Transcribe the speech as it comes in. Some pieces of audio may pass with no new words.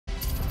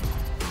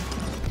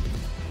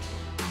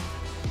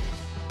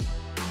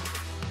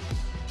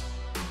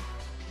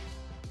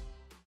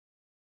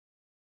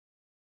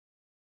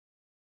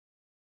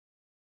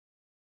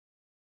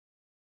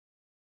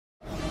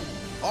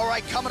All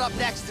right, coming up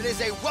next, it is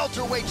a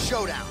welterweight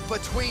showdown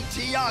between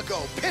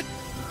Thiago Pit.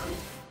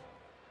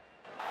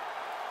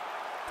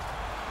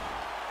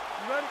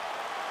 You ready?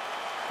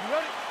 You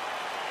ready?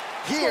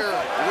 Here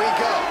we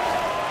go.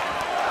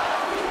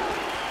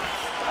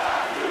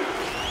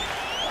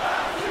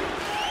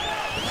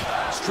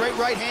 Straight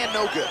right hand,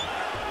 no good.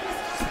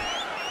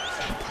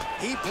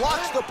 He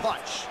blocks the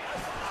punch.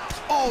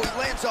 Oh, he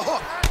lands a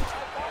hook.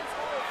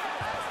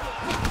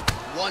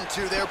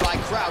 1-2 there by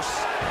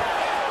Krauss.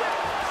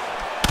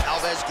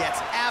 Alves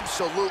gets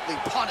absolutely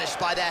punished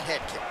by that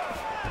head kick.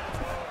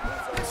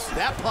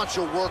 That punch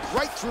will work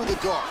right through the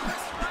guard.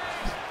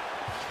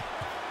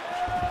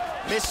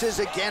 Misses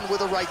again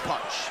with a right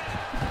punch.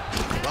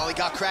 Well, he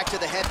got cracked to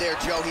the head there,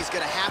 Joe. He's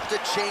going to have to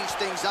change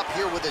things up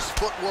here with his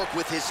footwork,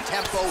 with his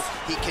tempo.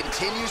 He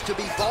continues to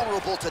be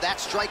vulnerable to that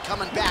strike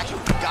coming back.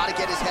 Got to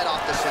get his head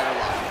off the center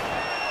line.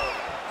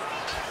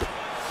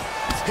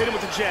 Hit him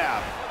with the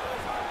jab.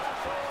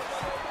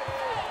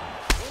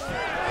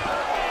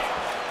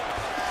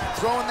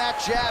 Throwing that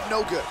jab,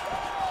 no good.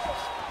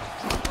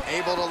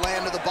 Able to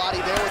land to the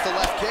body there with the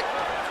left kick.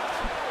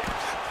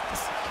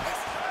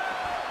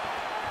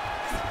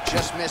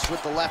 Just missed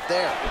with the left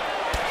there.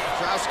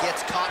 Krauss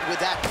gets caught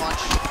with that punch.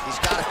 He's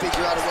got to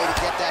figure out a way to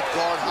get that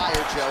guard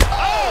higher, Joe.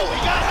 Oh,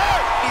 he got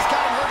hurt! He's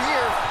got him hurt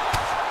here.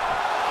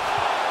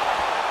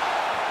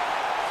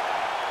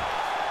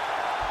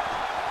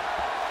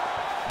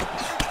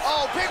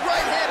 Oh, big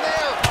right hand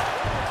there.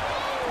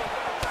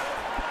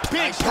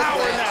 Big nice power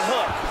in that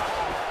hook.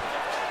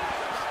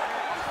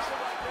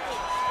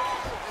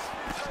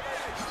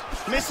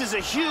 Misses a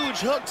huge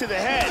hook to the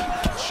head.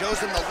 Shows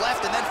him the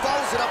left and then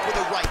follows it up with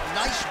a right.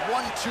 Nice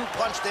 1-2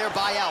 punch there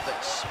by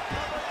Alves.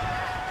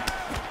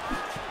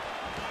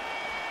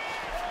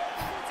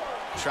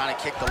 Trying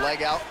to kick the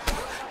leg out.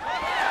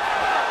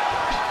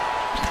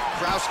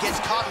 Krauss gets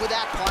caught with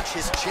that punch.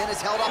 His chin is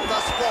held up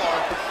thus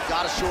far.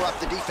 Got to shore up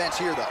the defense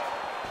here, though.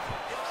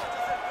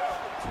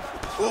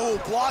 Ooh,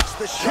 blocks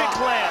the shot.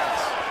 Kick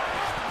lands.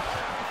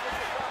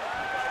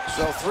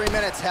 So 3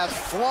 minutes have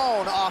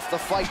flown off the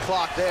fight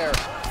clock there.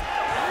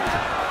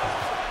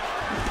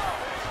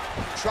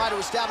 Try to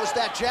establish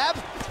that jab.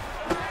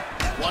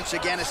 Once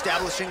again,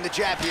 establishing the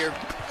jab here.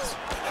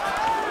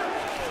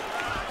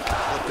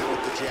 Flipped it with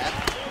the jab.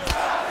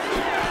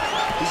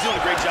 He's doing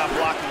a great job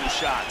blocking these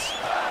shots.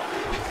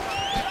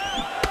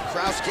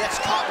 Krauss gets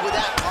caught with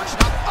that punch.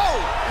 Oh!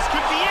 This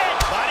could be it.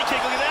 Body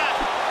kick, look at that.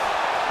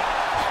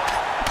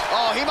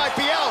 Oh, he might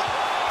be out.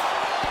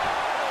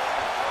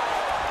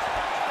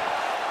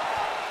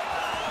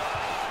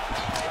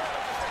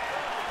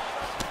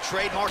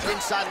 Trademark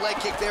inside leg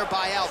kick there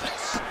by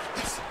Alves.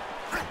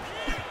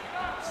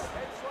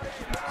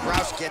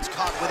 Krauss gets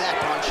caught with that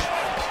punch.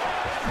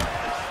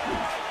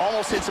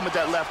 Almost hits him with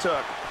that left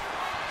hook.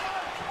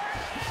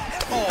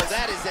 Oh,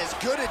 that is as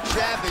good a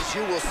jab as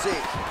you will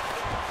see.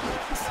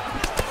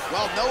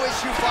 Well, no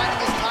issue finding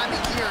his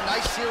timing here.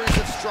 Nice series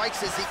of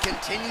strikes as he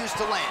continues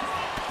to land.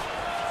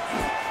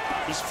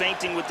 He's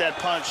feinting with that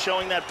punch,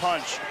 showing that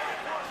punch.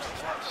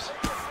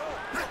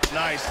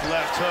 Nice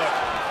left hook.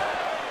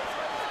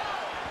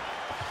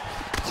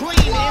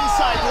 Clean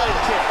inside leg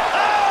kick.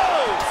 Oh!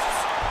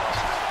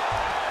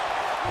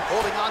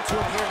 Holding on to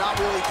him here, not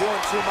really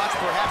doing too much,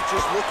 perhaps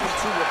just looking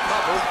to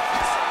recover.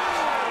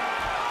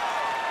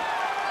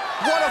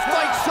 What a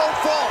fight so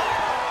far!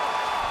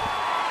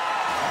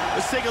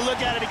 Let's take a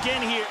look at it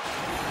again here.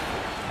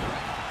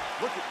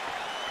 Look at...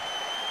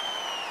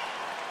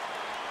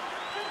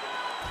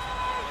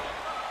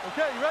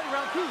 Okay, you ready?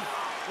 Round 2.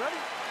 Ready?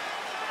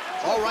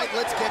 All right,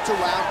 let's get to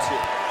round 2.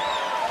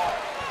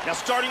 Now,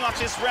 starting off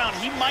this round,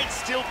 he might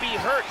still be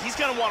hurt. He's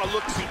going to want to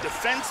look to be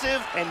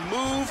defensive and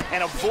move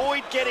and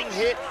avoid getting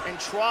hit and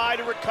try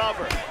to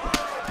recover.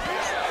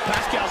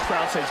 Pascal's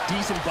Krauss has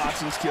decent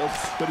boxing skills,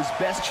 but his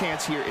best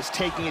chance here is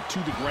taking it to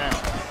the ground.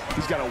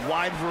 He's got a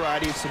wide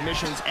variety of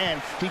submissions, and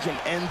he can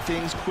end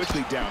things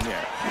quickly down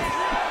there.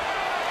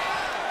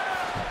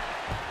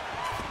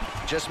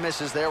 Just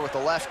misses there with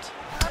the left.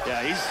 Yeah,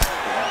 he's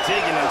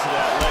digging into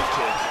that leg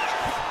kick.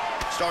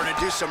 Starting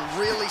to do some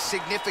really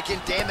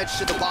significant damage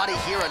to the body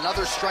here.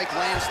 Another strike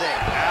lands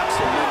there.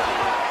 Absolutely.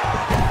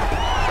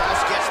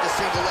 Krauss gets the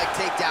single leg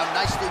takedown.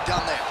 Nicely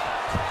done there.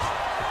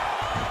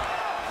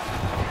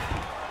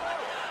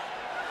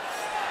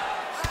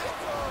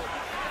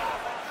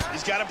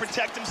 He's got to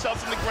protect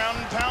himself from the ground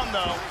and pound,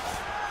 though.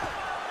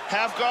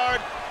 Half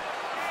guard.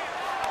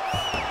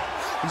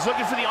 He's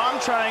looking for the arm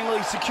triangle.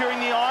 He's securing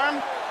the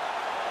arm.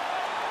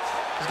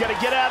 He's got to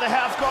get out of the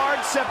half guard,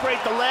 separate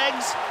the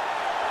legs.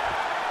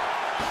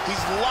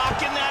 He's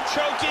locking that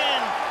choke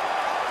in.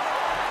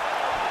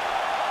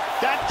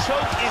 That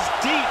choke is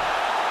deep.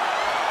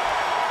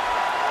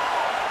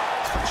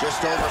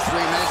 Just over 3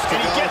 minutes to go.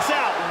 And he gets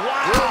out.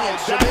 Wow, Brilliant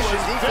that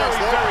was very,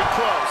 very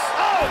close.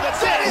 Oh,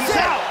 that's it. He's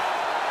out.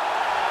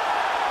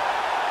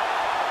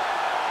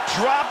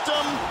 Dropped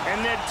him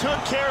and then took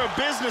care of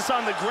business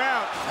on the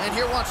ground. And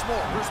here once more,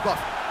 Bruce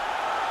Buffer.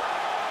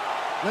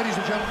 Ladies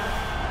and gentlemen,